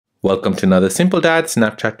Welcome to another Simple Dad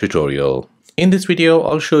Snapchat tutorial. In this video,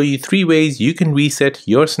 I'll show you 3 ways you can reset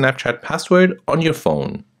your Snapchat password on your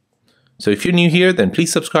phone. So if you're new here, then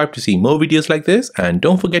please subscribe to see more videos like this and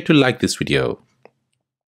don't forget to like this video.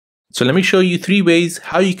 So let me show you 3 ways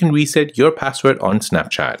how you can reset your password on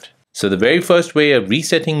Snapchat. So the very first way of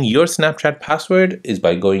resetting your Snapchat password is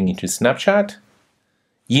by going into Snapchat.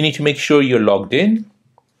 You need to make sure you're logged in.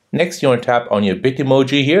 Next, you want to tap on your bit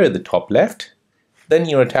emoji here at the top left. Then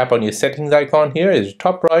you want to tap on your settings icon here at the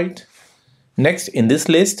top right. Next, in this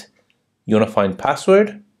list, you want to find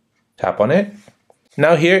password. Tap on it.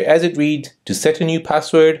 Now here, as it reads, to set a new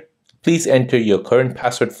password, please enter your current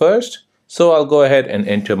password first. So I'll go ahead and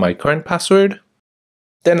enter my current password.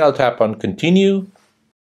 Then I'll tap on continue.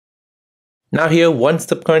 Now here, once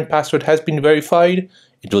the current password has been verified,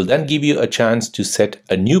 it will then give you a chance to set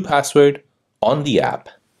a new password on the app.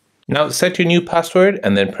 Now set your new password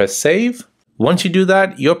and then press save. Once you do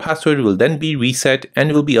that, your password will then be reset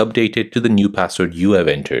and will be updated to the new password you have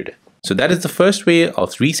entered. So that is the first way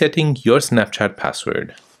of resetting your Snapchat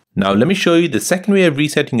password. Now let me show you the second way of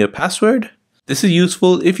resetting your password. This is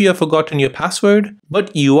useful if you have forgotten your password,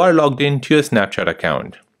 but you are logged into your Snapchat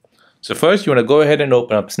account. So first you want to go ahead and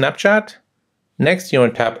open up Snapchat. Next, you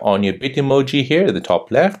want to tap on your bit emoji here at the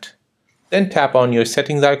top left. Then tap on your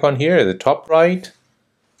settings icon here at the top right.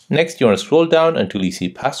 Next, you want to scroll down until you see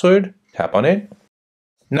password. Tap on it.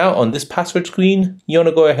 Now on this password screen, you want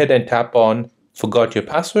to go ahead and tap on forgot your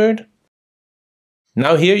password.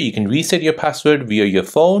 Now here you can reset your password via your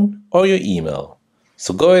phone or your email.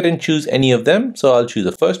 So go ahead and choose any of them. So I'll choose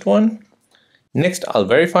the first one. Next, I'll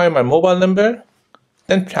verify my mobile number.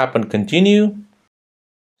 Then tap on continue.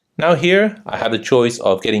 Now here, I have the choice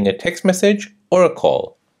of getting a text message or a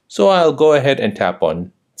call. So I'll go ahead and tap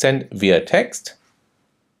on send via text.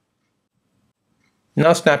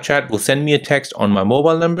 Now Snapchat will send me a text on my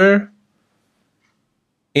mobile number.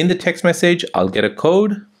 In the text message, I'll get a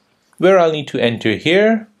code where I'll need to enter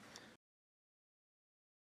here.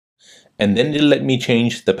 And then it'll let me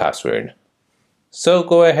change the password. So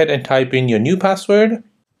go ahead and type in your new password.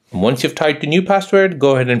 Once you've typed the new password,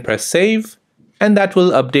 go ahead and press save. And that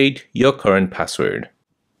will update your current password.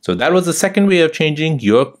 So that was the second way of changing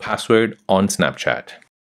your password on Snapchat.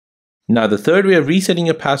 Now the third way of resetting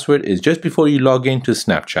your password is just before you log into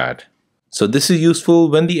Snapchat. So this is useful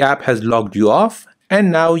when the app has logged you off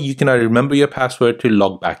and now you cannot remember your password to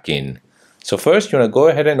log back in. So first you want to go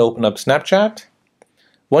ahead and open up Snapchat.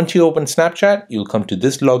 Once you open Snapchat, you'll come to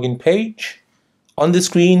this login page. On the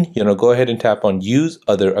screen, you want to go ahead and tap on use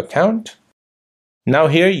other account. Now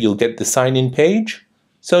here you'll get the sign in page.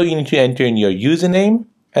 So you need to enter in your username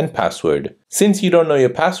and password. Since you don't know your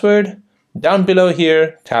password, down below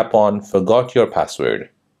here, tap on forgot your password.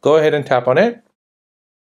 Go ahead and tap on it.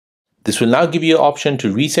 This will now give you an option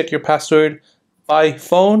to reset your password by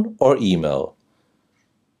phone or email.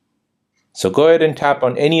 So go ahead and tap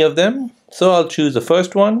on any of them. So I'll choose the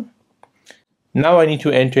first one. Now I need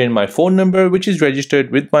to enter in my phone number, which is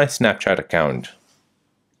registered with my Snapchat account.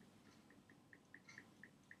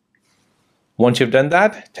 Once you've done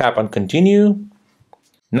that, tap on continue.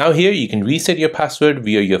 Now here you can reset your password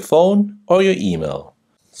via your phone or your email.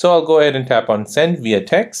 So I'll go ahead and tap on send via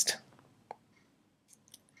text.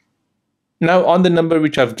 Now on the number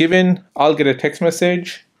which I've given, I'll get a text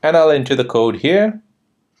message and I'll enter the code here.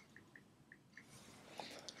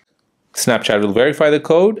 Snapchat will verify the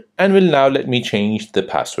code and will now let me change the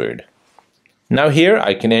password. Now here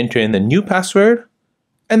I can enter in the new password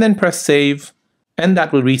and then press save. And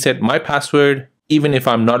that will reset my password even if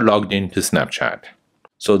I'm not logged into Snapchat.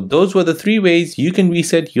 So those were the 3 ways you can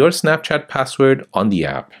reset your Snapchat password on the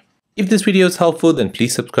app. If this video is helpful, then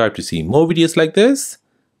please subscribe to see more videos like this.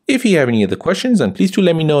 If you have any other questions, then please do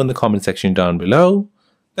let me know in the comment section down below.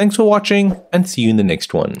 Thanks for watching and see you in the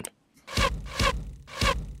next one.